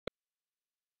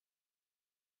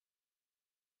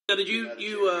Now, did you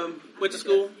went to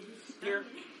school here?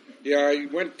 Yeah, I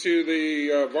went to the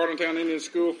Varnertown Indian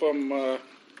School from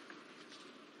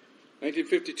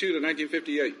 1952 to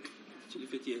 1958.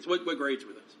 1958. What grades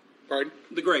were those? Pardon?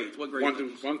 The grades. What grades?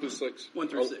 1 through 6. 1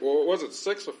 through 6. Well, was it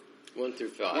 6 or 1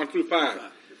 through 5? 1 through 5.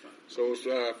 So it was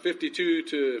 52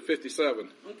 to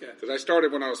 57. Okay. Because I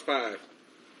started when I was 5.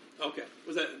 Okay.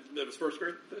 Was that was first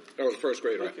grade? That was first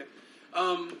grade, right? Okay.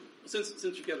 Since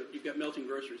you've got melting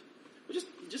groceries, well,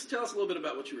 just tell us a little bit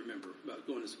about what you remember about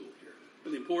going to school here,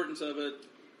 and the importance of it,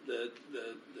 the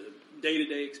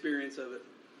day-to-day experience of it.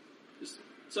 Just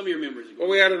some of your memories. Well,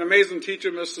 we had an amazing teacher,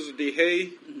 Mrs.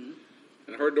 DeHay,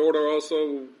 and her daughter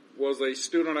also was a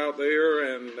student out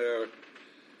there, and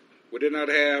we did not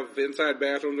have inside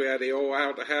bathrooms. We had the all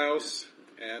out the house,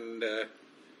 and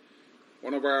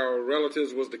one of our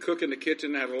relatives was the cook in the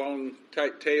kitchen, had a long,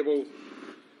 tight table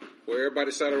where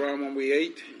everybody sat around when we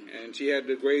ate, and she had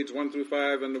the grades 1 through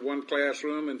 5 in the one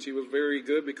classroom, and she was very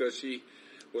good because she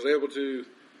was able to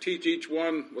teach each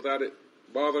one without it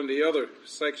bothering the other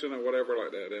section or whatever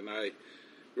like that. And I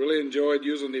really enjoyed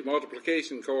using the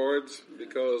multiplication cards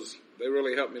because they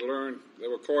really helped me learn.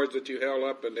 There were cards that you held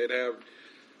up, and they'd have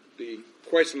the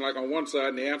question like on one side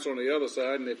and the answer on the other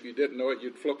side, and if you didn't know it,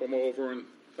 you'd flip them over and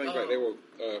things like that. They were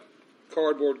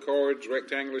cardboard cards,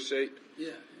 rectangular shaped.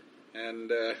 Yeah.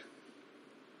 And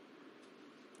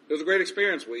it was a great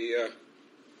experience. We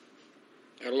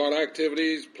had a lot of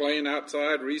activities, playing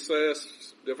outside,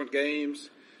 recess, different games,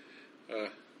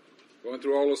 going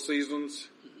through all the seasons.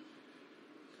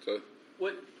 So,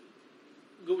 what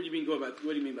do you mean by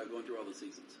going through all the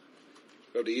seasons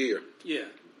of the year? Yeah.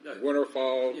 Winter,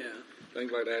 fall, yeah,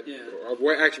 things like that. Yeah.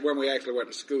 Or actually, when we actually went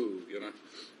to school, you know.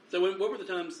 So, what were the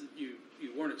times that you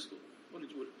weren't at school?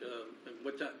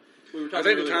 What time? We were talking I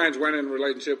think the earlier. times went in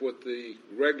relationship with the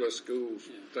regular school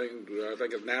thing. I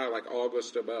think it's now like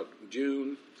August to about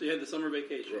June. So you had the summer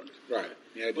vacation. Right.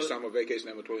 You had the summer vacation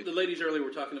in between. The ladies earlier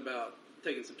were talking about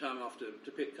taking some time off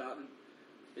to pick cotton.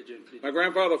 Did you My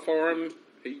grandfather farmed.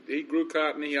 He grew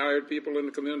cotton. He hired people in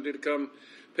the community to come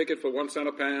pick it for 1 cent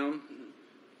a pound.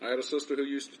 I had a sister who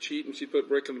used to cheat, and she'd put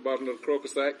brick in the bottom of the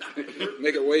crocus sack,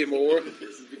 make it weigh more.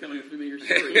 This is becoming a familiar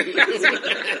story.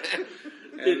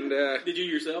 Did you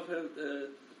yourself have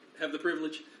the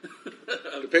privilege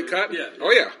to pick cotton? Yeah.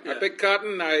 Oh, yeah. I picked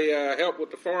cotton. I helped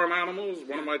with the farm animals.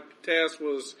 One of my tasks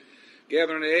was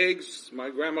gathering the eggs.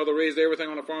 My grandmother raised everything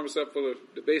on the farm except for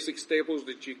the basic staples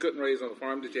that you couldn't raise on the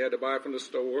farm that you had to buy from the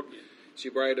store. Yeah. She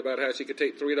bragged about how she could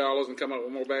take $3 and come out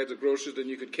with more bags of groceries than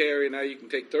you could carry. Now you can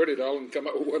take $30 and come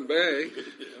out with one bag.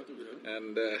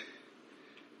 And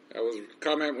I was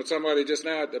commenting with somebody just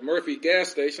now at the Murphy gas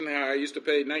station how I used to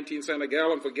pay 19 cents a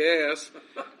gallon for gas.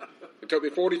 It took me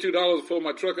 $42 to fill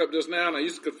my truck up just now, and I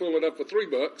used to fill it up for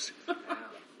 $3.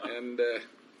 And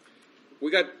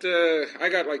I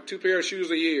got like 2 pairs of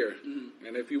shoes a year. Mm-hmm.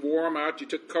 And if you wore them out, you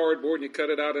took cardboard and you cut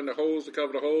it out into holes to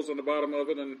cover the holes on the bottom of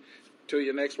it, and until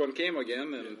your next one came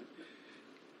again. And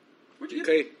Where'd you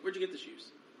get the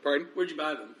shoes? Pardon? Where'd you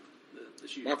buy them? The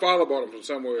shoes. My father bought them from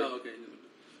somewhere. Oh, okay.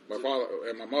 My father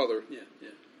and my mother. Yeah.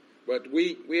 But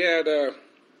we had a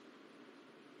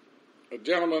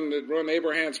gentleman that run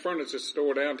Abraham's Furniture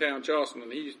Store downtown Charleston,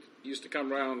 and he used to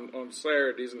come around on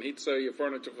Saturdays, and he'd sell you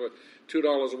furniture for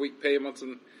 $2 a week payments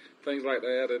and things like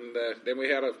that. And then we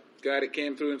had a guy that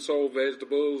came through and sold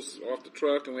vegetables off the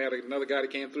truck, and we had another guy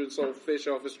that came through and sold fish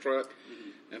off his truck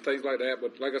and things like that.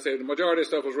 But like I said, the majority of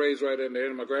stuff was raised right in there.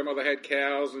 And my grandmother had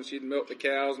cows, and she'd milk the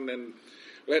cows and then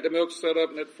let the milk set up,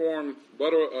 and it formed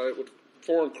butter. It would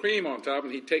form cream on top,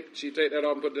 and she'd take that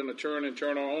off and put it in a churn and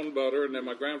churn her own butter. And then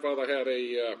my grandfather had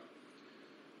a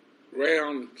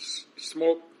round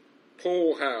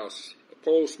pole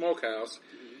smokehouse,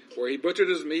 where he butchered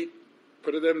his meat,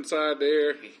 put it inside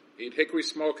there. He'd hickory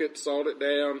smoke it, salt it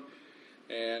down,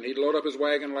 and he'd load up his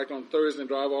wagon like on Thursday and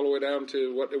drive all the way down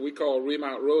to what we call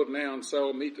Remount Road now and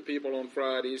sell meat to people on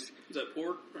Fridays. Is that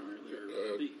pork primarily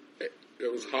or beef?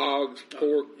 It was hogs,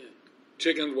 pork,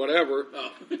 chickens, whatever.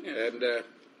 Oh. And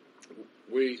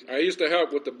I used to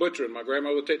help with the butchering. My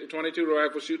grandmother would take the .22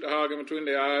 rifle, shoot the hog in between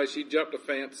the eyes. She'd jump the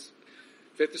fence.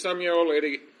 50-some-year-old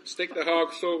lady, stick the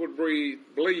hog so it would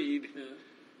bleed,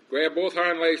 grab both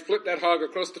hind legs, flip that hog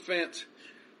across the fence,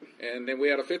 and then we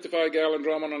had a 55-gallon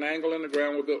drum on an angle in the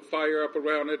ground. We built fire up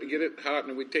around it to get it hot,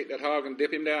 and we'd take that hog and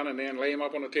dip him down and then lay him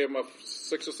up on the table. Of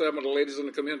 6 or 7 of the ladies in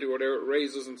the community were there at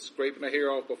razors and scraping the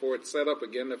hair off before it set up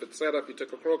again. If it set up, you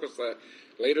took a crocus sack,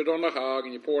 laid it on the hog,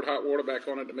 and you poured hot water back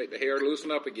on it to make the hair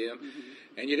loosen up again. Mm-hmm.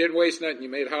 And you didn't waste nothing. You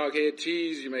made hog head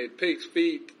cheese. You made pig's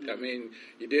feet. Mm-hmm. I mean,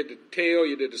 you did the tail.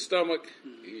 You did the stomach.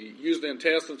 Mm-hmm. You used the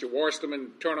intestines. You washed them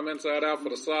and turned them inside out for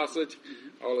the sausage.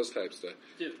 Mm-hmm. all this type of stuff.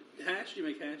 Do you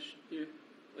make hash here?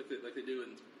 Like they do in...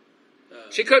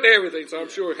 she cooked everything, so I'm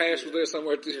sure hash was there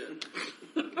somewhere too.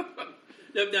 Yeah.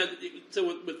 now, so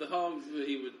with the hogs,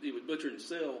 he would butcher and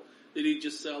sell. Did he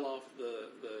just sell off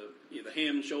the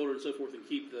ham and shoulder and so forth, and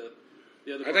keep the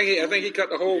other? I think he cut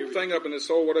the whole thing up and it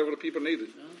sold whatever the people needed.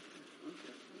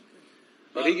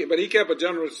 Okay. But he kept a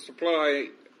generous supply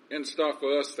in stock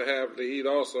for us to have to eat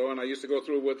also. And I used to go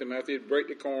through with him after he'd break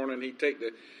the corn and he'd take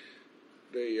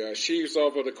the sheaves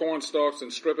off of the corn stalks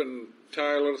and strip it and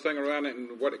tie a little thing around it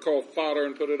and what they call fodder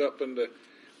and put it up in the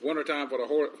wintertime for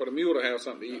the mule to have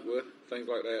something to eat with, things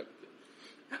like that.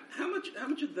 How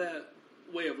much of that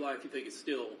way of life you think is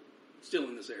still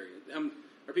in this area?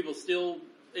 Are people still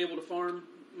able to farm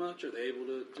much? Are they able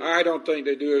to? I don't think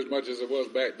they do as much as it was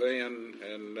back then,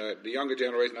 and the younger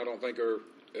generation I don't think are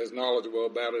as knowledgeable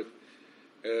about it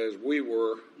as we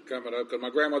were coming up. Because my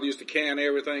grandmother used to can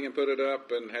everything and put it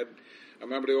up, and I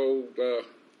remember the old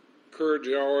curd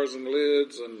jars and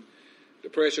lids and the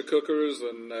pressure cookers,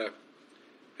 and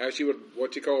how she would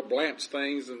what you call blanch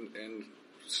things and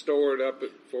store it up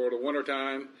for the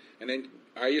wintertime. And then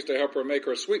I used to help her make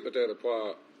her sweet potato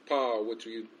pile, which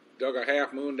you dug a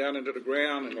half moon down into the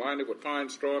ground and lined it with pine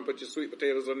straw and put your sweet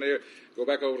potatoes in there, go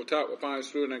back over the top with pine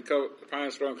straw and then cover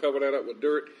that up with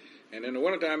dirt. And in the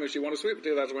wintertime, if she wanted sweet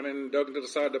potatoes, I went in and dug into the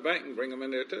side of the bank and bring them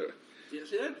in there too. Yeah,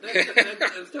 see,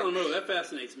 I was telling Mo, that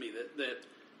fascinates me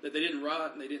that they didn't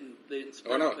rot and they didn't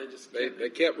sprout. Oh no, they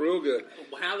kept real good.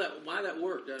 Why that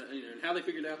worked and how they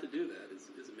figured out to do that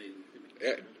is amazing to me.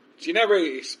 Yeah, she never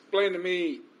explained to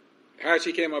me how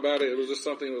she came about it. It was just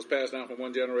something that was passed down from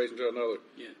one generation to another.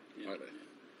 Yeah. Like that.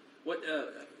 What?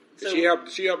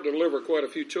 She helped deliver quite a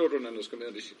few children in this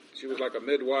community. She was like a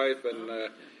midwife, and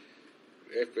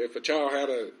if a child had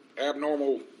a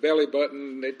abnormal belly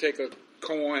button, they'd take a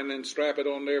coin and strap it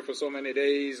on there for so many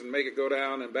days and make it go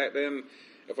down. And back then,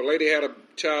 if a lady had a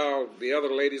child, the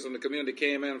other ladies in the community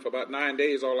came in for about 9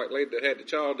 days. All that lady that had the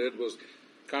child did was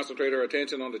concentrate her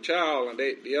attention on the child, and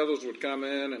the others would come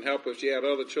in and help if she had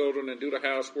other children and do the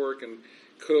housework and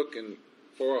cook and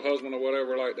for her husband or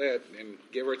whatever like that, and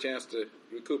give her a chance to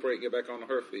recuperate and get back on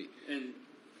her feet. And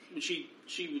she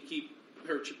would keep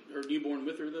her newborn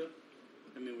with her though.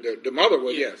 I mean, the mother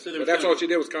would, yeah. yes. So but that's all she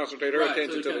did was concentrate her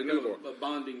attention to the newborn. A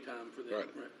bonding time for them. Right.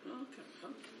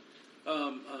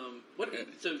 Okay.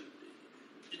 So,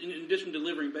 in addition to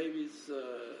delivering babies,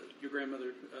 your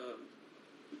grandmother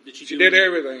did she? She did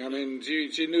everything. I mean,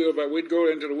 she knew about. We'd go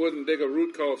into the woods and dig a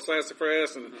root called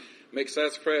sassafras and make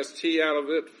sassafras tea out of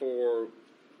it for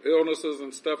illnesses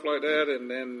and stuff like that. And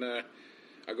then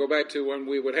I go back to when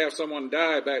we would have someone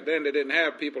die. Back then, they didn't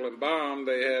have people embalmed.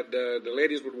 They had the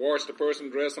ladies would wash the person,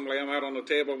 dress them, lay them out on the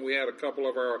table, and we had a couple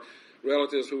of our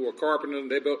relatives who were carpenters.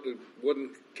 They built the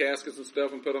wooden caskets and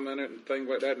stuff and put them in it and things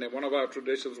like that. And then one of our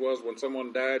traditions was when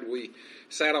someone died, we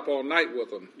sat up all night with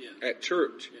them at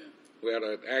church. Yeah. We had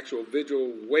an actual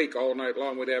vigil wake all night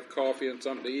long. We'd have coffee and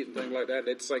something to eat and things like that.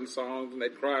 They'd sing songs and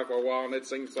they'd cry for a while and they'd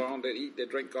sing songs. They'd eat, they'd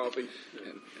drink coffee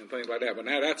and things like that. But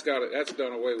now that's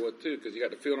done away with too, because you got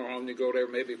the funeral home. You go there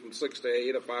maybe from 6 to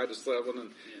 8 or 5 to 7,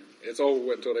 and it's over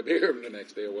with until they bury them the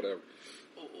next day or whatever.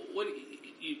 What do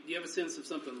you have a sense of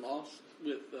something lost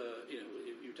with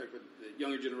you talk about the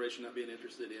younger generation not being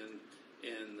interested in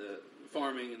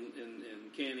farming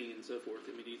and canning and so forth?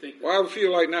 I mean, do you think? Well, I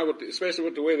feel like now, especially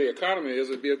with the way the economy is,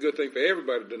 it'd be a good thing for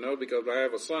everybody to know, because I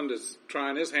have a son that's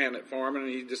trying his hand at farming,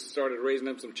 and he just started raising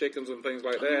them some chickens and things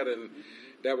like that, and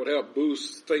that would help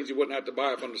boost things you wouldn't have to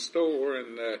buy from the store.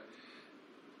 And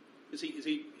is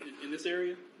he in this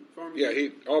area farming? Yeah,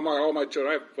 all my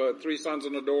children. I have 3 sons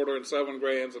and a daughter and 7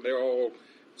 grands, and they're all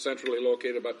centrally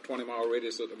located, about 20-mile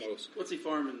radius at the most. What's he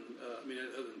farming?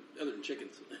 Other than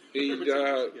chickens.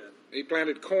 He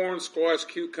planted corn, squash,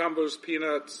 cucumbers,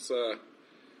 peanuts,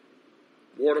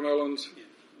 watermelons. Yeah.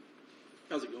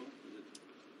 How's it going?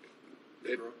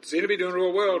 It seemed to be doing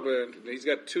real well, but he's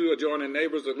got 2 adjoining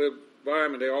neighbors that live by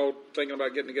him, and they're all thinking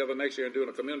about getting together next year and doing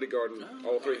a community garden,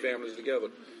 all 3 families together.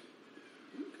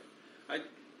 Okay.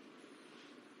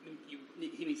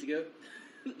 He needs to go?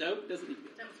 No? Doesn't need to go?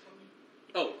 That was for me.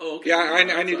 Oh, okay.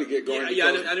 Yeah, I need to get going. Yeah,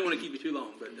 I didn't want to keep you too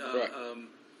long, but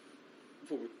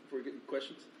before we get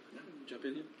questions, jump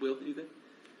in here. Will, anything?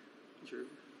 Sure.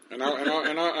 And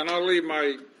I'll leave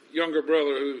my younger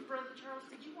brother who. Brother Charles,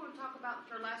 did you want to talk about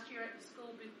your last year at the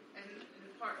school and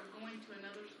the part of going to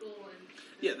another school and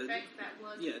the effect that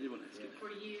was? Yeah, I did want to ask you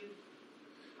for you.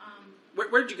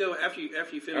 Where did you go after you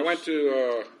finished? I went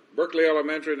to Berkeley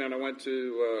Elementary, and then I went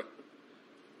to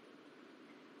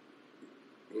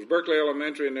it was Berkeley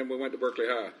Elementary, and then we went to Berkeley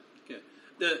High. Okay.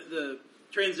 The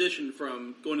transition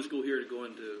from going to school here to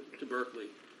going to Berkeley,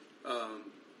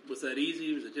 was that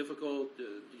easy? Was it difficult? Did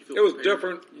you feel it was prepared?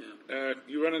 different. Yeah.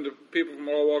 You run into people from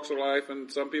all walks of life,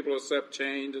 and some people accept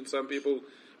change, and some people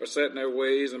are set in their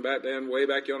ways. And back then, way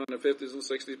back in the 50s and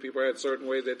 60s, people had certain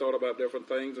ways they thought about different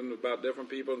things and about different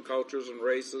people and cultures and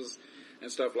races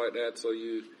and stuff like that. So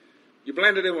you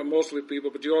blended in with mostly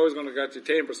people, but you're always going to got your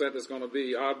 10% that's going to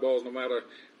be oddballs no matter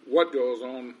what goes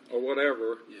on or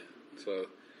whatever. Yeah. So.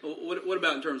 Well, what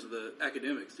about in terms of the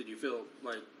academics? Did you feel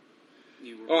like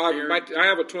you were prepared? I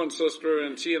have a twin sister,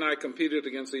 and she and I competed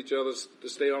against each other to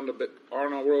stay on the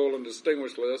honor roll and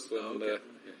distinguished list. And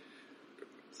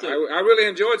So, I really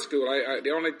enjoyed school.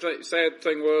 The only sad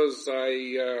thing was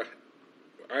I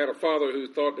had a father who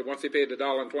thought that once he paid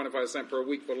 $1.25 per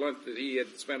week for lunch that he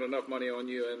had spent enough money on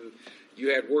you, and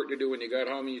you had work to do when you got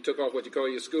home, and you took off what you call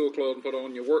your school clothes and put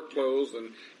on your work clothes,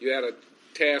 and you had a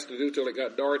task to do till it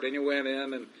got dark. Then you went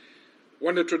in, and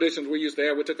one of the traditions we used to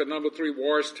have, we took a number 3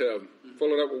 wash tub, fill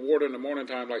it up with water in the morning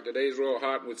time, like the day's real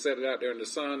hot, and we'd set it out there in the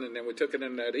sun, and then we took it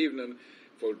in that evening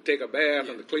for take a bath,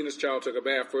 and the cleanest child took a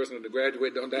bath first, and to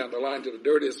graduate down the line to the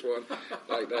dirtiest one,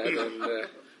 like that. And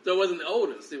so it wasn't the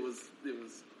oldest. It was.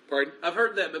 Pardon? I've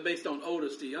heard that, but based on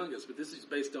oldest to youngest. But this is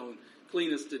based on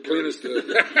cleanest to cleanest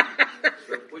dirtiest.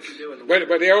 So what you do in the winter?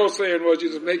 But the old saying was, you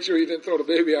just make sure you didn't throw the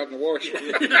baby out in the wash.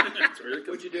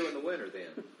 What you do in the winter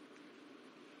then?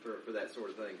 For that sort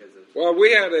of thing? Well,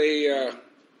 we had a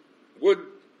wood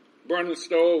burning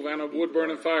stove and a wood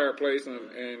burning fireplace, and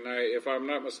if I'm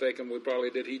not mistaken, we probably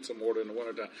did heat some water in the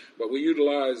wintertime. But we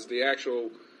utilized the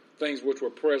actual things which were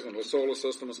present, the solar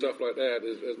system and stuff like that,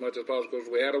 as much as possible. Because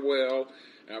we had a well.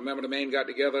 I remember the men got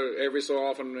together every so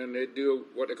often, and they'd do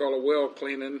what they call a well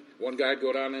cleaning. One guy'd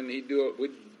go down and he'd do it.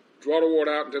 We'd draw the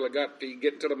water out until he'd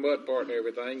get to the mud part and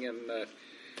everything, and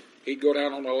he'd go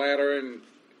down on the ladder and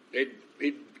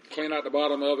he'd clean out the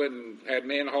bottom of it, and had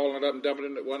men hauling it up and dumping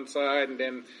it at one side, and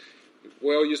then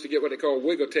well used to get what they call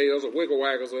wiggle tails or wiggle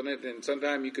waggles in it, and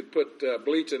sometimes you could put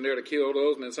bleach in there to kill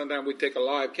those, and then sometimes we'd take a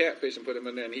live catfish and put him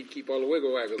in there, and he'd keep all the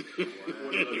wiggle waggles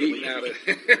eating out of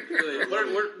it.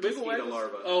 What wiggle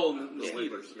waggles? Oh,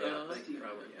 mosquitoes.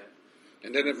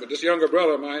 And then this younger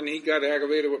brother of mine, he got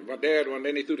aggravated with my dad one day,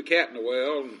 and he threw the cat in the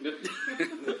well.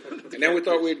 And then we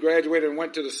thought we'd graduated and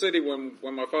went to the city when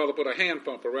my father put a hand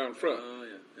pump around front.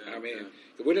 I mean,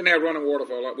 we didn't have running water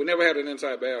for a lot. We never had an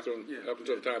inside bathroom up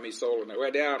until the time he sold it. We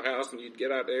had the outhouse, and you'd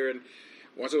get out there, and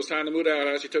once it was time to move the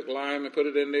outhouse, you took lime and put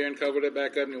it in there and covered it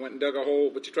back up, and you went and dug a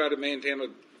hole. But you tried to maintain a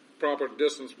proper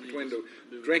distance between the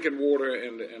drinking water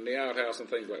and the outhouse and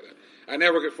things like that. I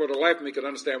never, for the life of me, could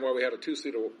understand why we had a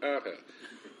 2-seater outhouse.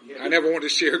 I never wanted to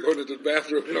share going to the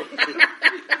bathroom.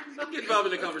 Get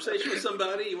involved in a conversation with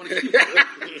somebody. You want to keep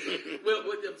well,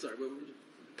 I'm sorry.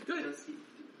 Go ahead.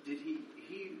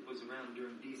 He was around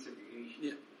during desegregation.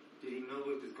 Yeah. Did he know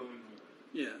what was going on?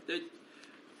 Yeah.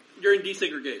 During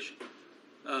desegregation,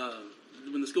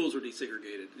 when the schools were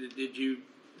desegregated, did you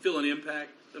feel an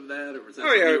impact of that, or was that?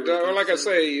 Oh yeah, like I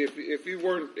say, if you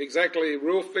weren't exactly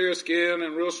real fair skin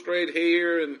and real straight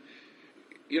hair, and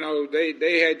you know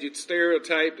they had you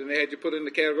stereotyped and they had you put in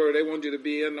the category they wanted you to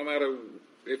be in, no matter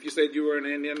if you said you were an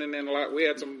Indian, and then we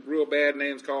had some real bad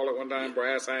names called at one time,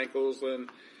 brass ankles and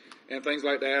things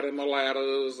like that, and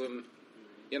mulattoes, and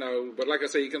you know. But like I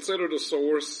say, you consider the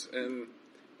source, and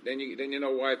then you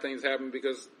know why things happen,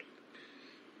 because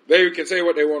they can say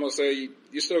what they want to say.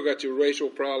 You still got your racial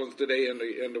problems today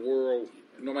in the world,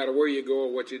 no matter where you go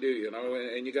or what you do, you know.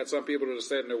 And you got some people that are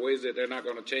set in their ways that they're not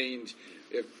going to change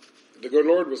if the good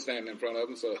Lord was standing in front of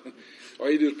them. So all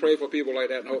you do is pray for people like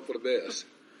that and hope for the best.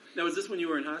 Now, was this when you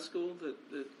were in high school that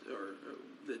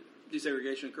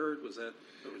desegregation occurred? Was that?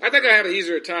 I think I had an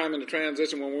easier time in the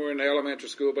transition when we were in the elementary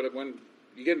school, but when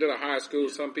you get into the high school,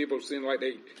 some people seem like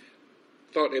they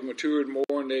thought they matured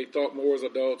more and they thought more as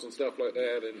adults and stuff like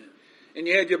that. And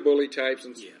you had your bully types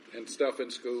and stuff in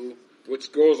school,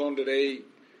 which goes on today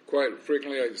quite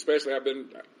frequently, especially I've been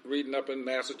reading up in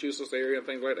Massachusetts area and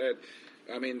things like that.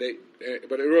 I mean,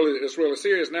 but it's really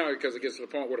serious now, because it gets to the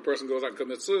point where the person goes out and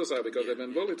commits suicide because they've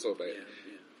been bullied so bad.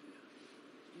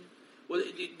 Well,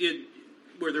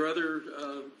 were there other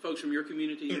folks from your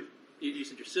community? You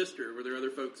said your sister. Were there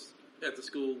other folks at the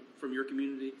school from your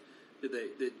community?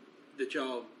 Did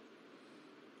y'all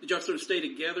sort of stay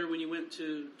together when you went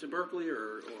to Berkeley,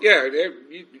 or? Yeah,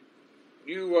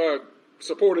 you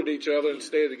supported each other and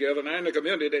stayed together. Now in the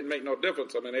community, it didn't make no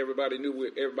difference. I mean, everybody knew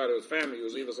everybody was family. It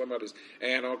was either somebody's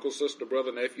aunt, uncle, sister,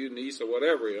 brother, nephew, niece, or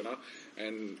whatever, you know.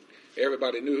 And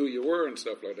everybody knew who you were and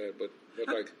stuff like that. But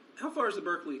how far is the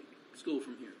Berkeley school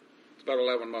from here? It's about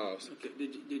 11 miles. Okay.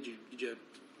 Did you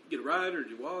get a ride, or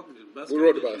did you walk? Or did the bus? We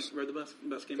rode the bus. Rode the bus. The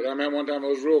bus came. But I remember one time it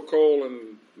was real cold,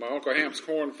 and my Uncle Hamp's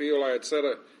cornfield, I had set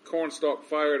a cornstalk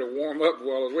fire to warm up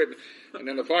while I was waiting, and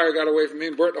then the fire got away from me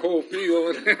and burnt the whole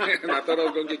field, and I thought I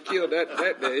was going to get killed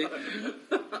that day.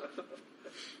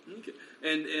 Okay.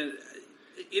 And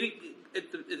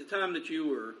at the time that you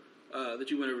were that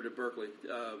you went over to Berkeley,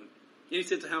 any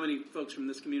sense of how many folks from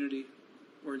this community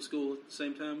were in school at the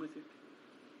same time with you?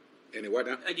 Any what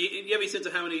now? Do you have any sense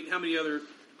of how many other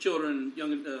children,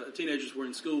 young teenagers, were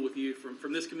in school with you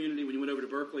from this community when you went over to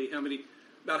Berkeley? How many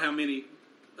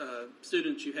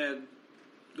students you had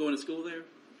going to school there?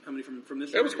 How many from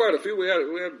this? There was quite a few. We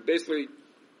had basically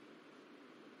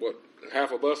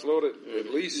half a bus loaded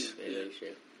at least. Yeah.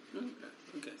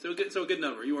 Okay. So a good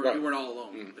number. You weren't all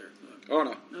alone there. Oh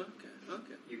no.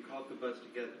 Okay. You called the bus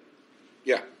together.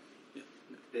 Yeah.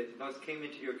 The bus came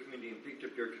into your community and picked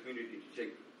up your community to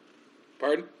take.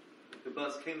 Pardon? The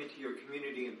bus came into your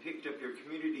community and picked up your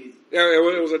community's. Yeah,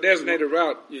 it was a designated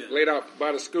route laid out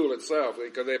by the school itself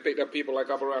because they picked up people like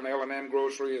up around L&M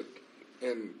Grocery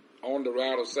and on the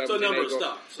route of 17. So a number of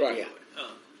stops. Right. Yeah.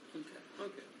 Oh,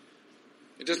 okay.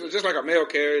 Just like a mail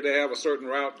carrier, they have a certain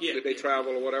route that they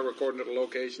travel or whatever according to the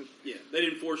location. Yeah, they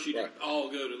didn't force you to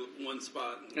all go to one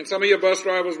spot. And some of your bus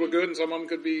drivers were good, and some of them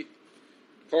could be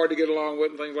hard to get along with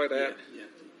and things like that. Yeah.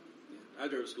 I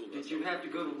drove a school bus. Did you have to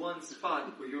go to one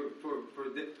spot for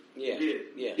the? Yes. You did.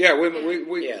 Yes. Yeah, we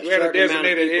had a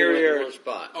designated area. One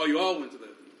spot. Oh, you all went to the.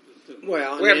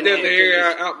 Well, We had a designated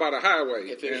area out by the highway.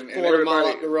 If it was and a quarter mile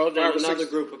everybody- up the road, then 5 or 6 another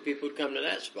group of people would come to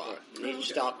that spot. And he'd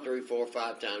stop 3, 4,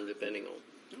 5 times depending on.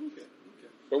 Okay.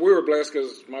 But we were blessed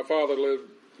because my father lived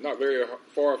not very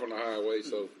far from the highway,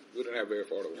 so we didn't have very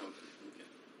far to walk. Okay.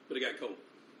 But it got cold.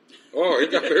 Oh,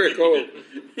 it got very cold.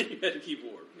 You had to keep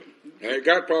warm. And it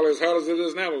got probably as hot as it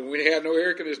is now, but we had no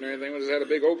air conditioner or anything. We just had a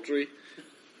big oak tree.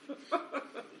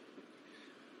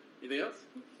 Anything else?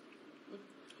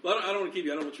 Well, I don't want to keep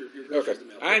you. I don't want your Okay. to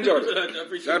melt. I enjoyed it. I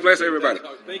appreciate God bless everybody.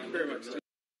 Thank you very much.